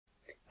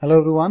Hello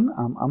everyone,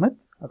 I'm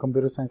Amit, a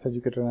computer science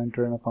educator and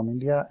trainer from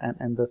India, and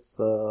in this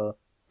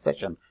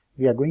session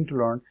we are going to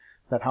learn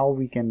that how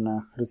we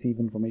can receive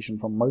information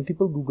from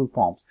multiple Google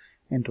Forms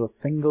into a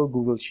single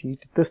Google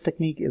Sheet. This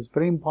technique is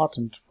very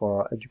important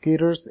for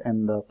educators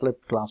in the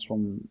flipped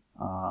classroom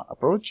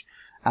approach,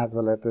 as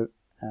well as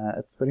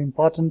it's very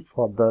important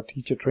for the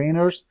teacher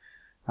trainers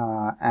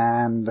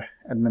and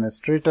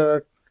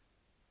administrator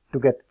to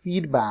get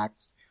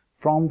feedbacks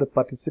from the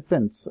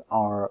participants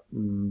or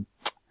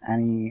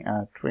any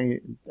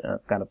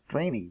kind of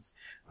trainees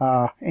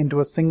into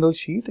a single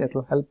sheet. It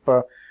will help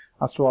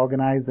us to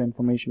organize the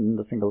information in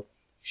the single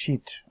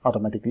sheet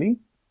automatically.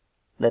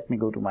 Let me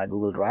go to my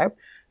Google Drive.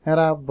 Here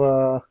I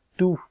have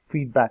two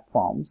feedback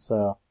forms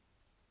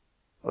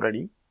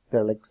already.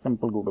 They're like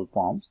simple Google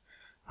Forms.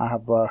 I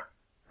have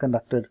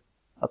conducted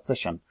a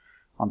session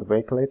on the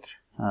Wakelet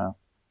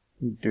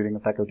during a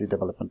faculty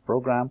development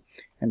program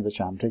in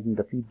which I'm taking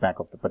the feedback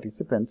of the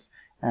participants,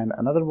 and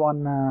another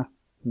one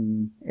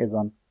is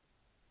on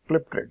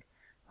Flipgrid.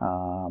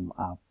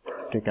 I've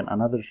taken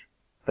another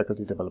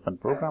faculty development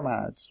program and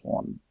I just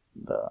want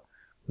the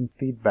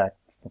feedback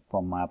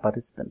from my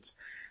participants.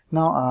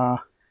 Now,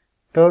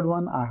 third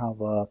one, I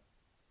have a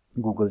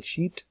Google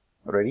Sheet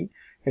ready.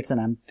 It's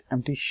an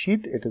empty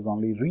sheet. It is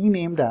only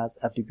renamed as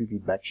FTP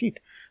feedback sheet.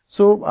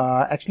 So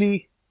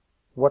actually,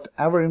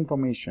 whatever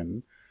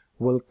information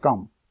will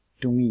come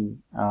to me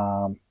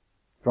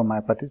from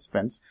my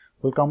participants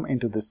will come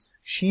into this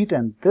sheet,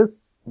 and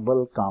this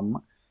will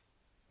come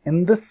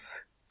in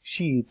this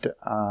sheet.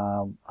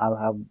 I'll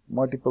have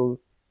multiple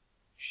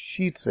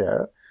sheets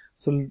here,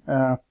 so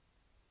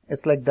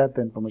it's like that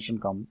the information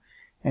come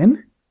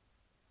in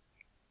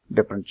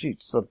different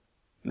sheets. So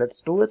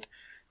let's do it.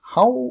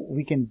 How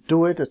we can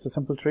do it, it's a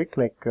simple trick.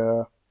 Like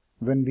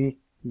when we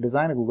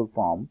design a Google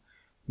form,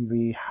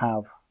 we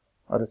have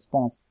a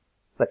response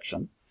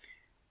section.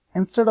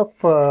 Instead of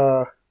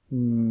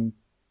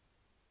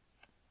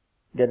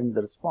getting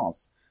the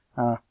response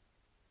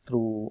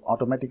through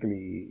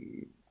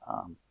automatically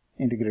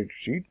integrated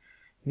sheet,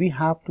 we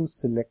have to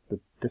select the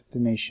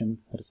destination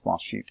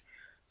response sheet.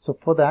 So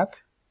for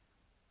that,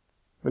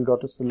 we'll go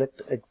to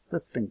select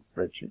existing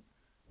spreadsheet,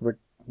 which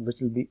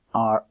will be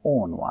our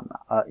own one.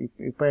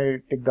 If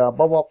I take the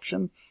above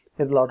option,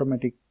 it will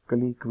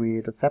automatically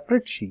create a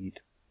separate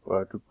sheet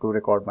to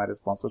record my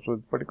responses to a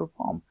particular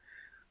form.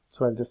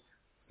 So I'll just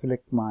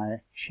select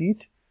my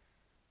sheet.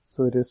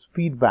 So it is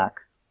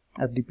feedback,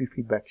 FTP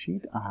feedback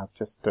sheet. I have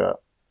just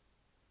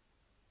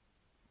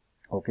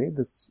okay,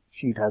 this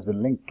sheet has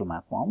been linked to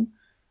my form.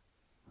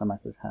 The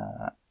message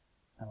have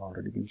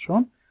already been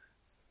shown.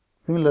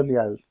 Similarly,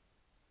 I'll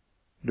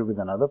do with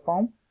another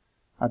form.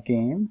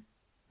 Again,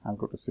 I'll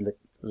go to select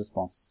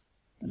response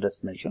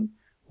destination.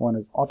 One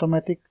is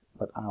automatic,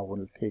 but I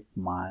will take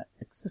my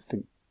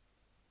existing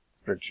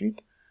spreadsheet,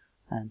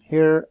 and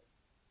here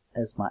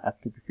is my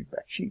FTP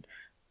feedback sheet.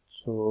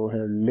 So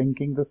here,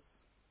 linking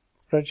this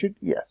spreadsheet,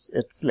 yes,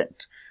 it's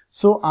linked.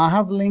 So I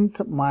have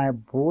linked my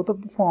both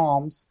of the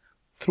forms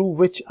through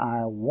which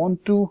I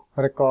want to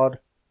record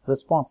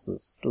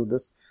responses to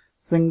this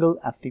single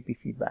FTP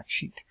feedback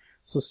sheet.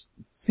 So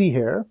see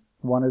here,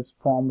 one is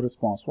form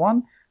response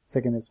 1,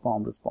 second is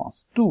form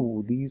response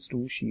 2. These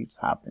two sheets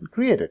have been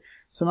created.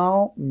 So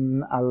now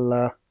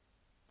I'll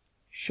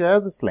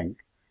share this link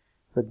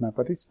with my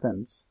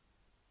participants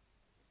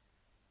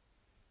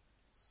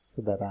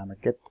so that I may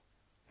get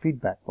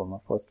feedback for my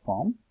first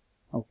form.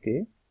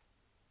 Okay,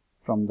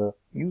 from the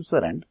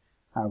user end,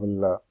 I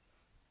will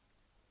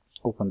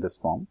open this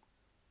form,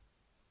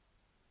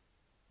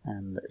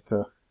 and it's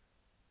a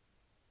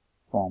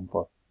form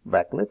for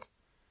backlit.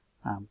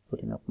 I'm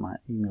putting up my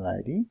email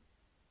ID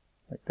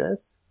like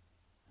this,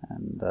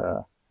 and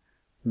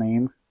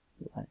name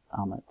like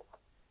Amit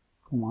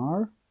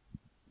Kumar,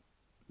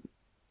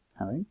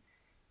 I think,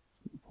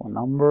 phone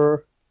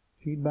number,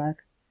 feedback,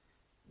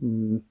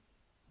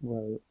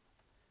 well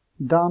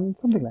done,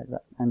 something like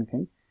that,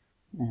 anything.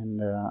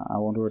 And I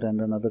want to attend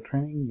another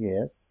training.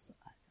 Yes,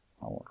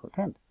 I want to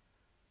attend.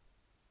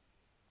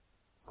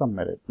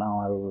 Submit it. Now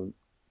I will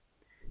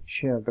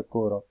share the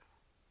code of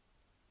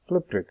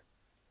Flipgrid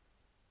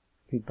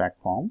feedback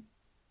form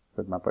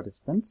with my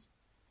participants,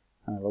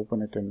 and I'll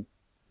open it in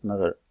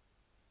another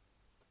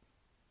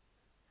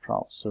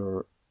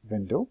browser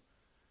window,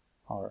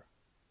 or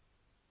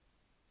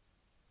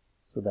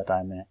so that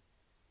I may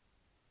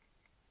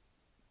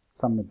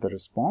submit the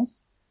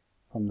response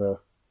from the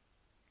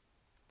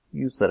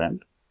user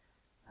end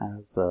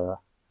as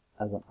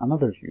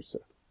another user,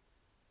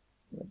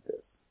 like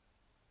this.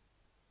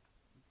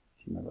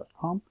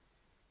 gmail.com.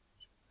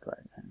 Try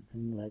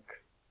anything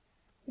like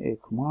A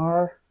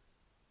Kumar,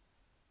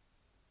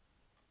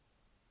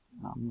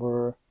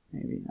 number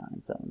maybe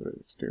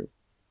 97362.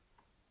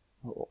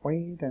 Oh,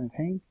 wait,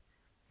 anything,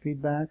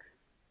 feedback,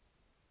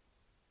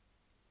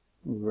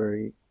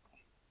 very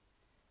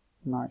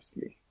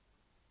nicely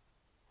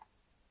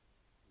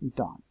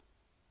done,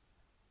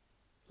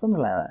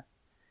 something like that.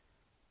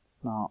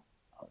 Now,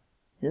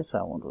 yes,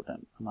 I want to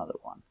attend another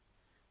one.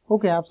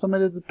 Okay, I've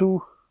submitted the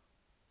two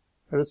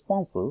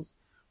responses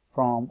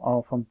from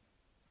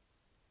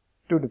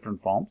two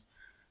different forms.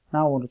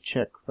 Now I want to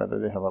check whether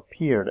they have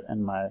appeared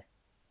in my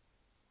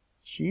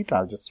sheet.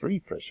 I'll just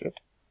refresh it.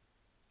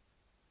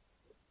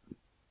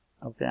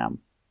 Okay, I'm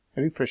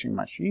refreshing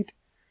my sheet,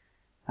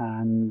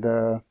 and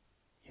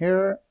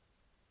here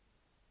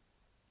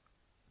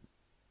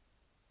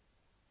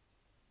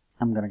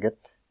I'm gonna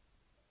get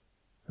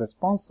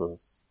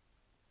responses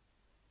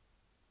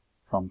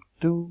from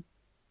two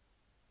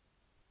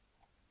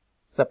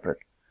separate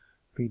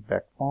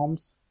feedback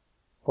forms.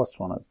 First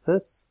one is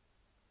this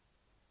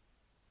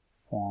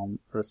form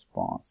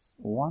response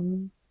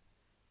 1.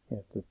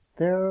 Yes, it's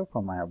there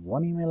from my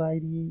one email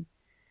ID,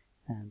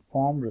 and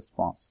form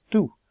response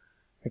 2.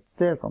 It's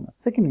there from a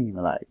second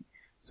email ID.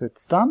 So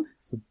it's done.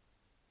 So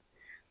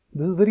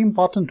this is very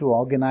important to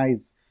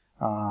organize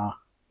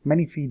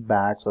many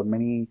feedbacks or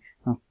many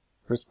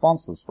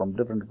responses from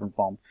different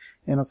forms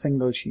in a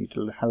single sheet. It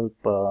will help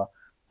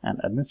an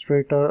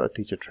administrator, a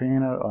teacher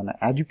trainer, or an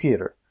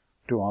educator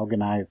to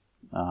organize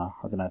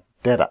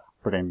data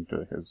pertaining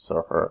to his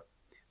or her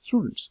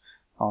students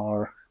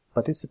or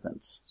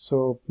participants.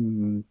 So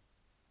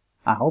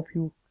I hope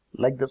you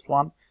like this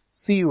one.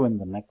 See you in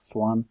the next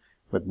one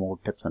with more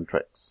tips and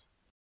tricks.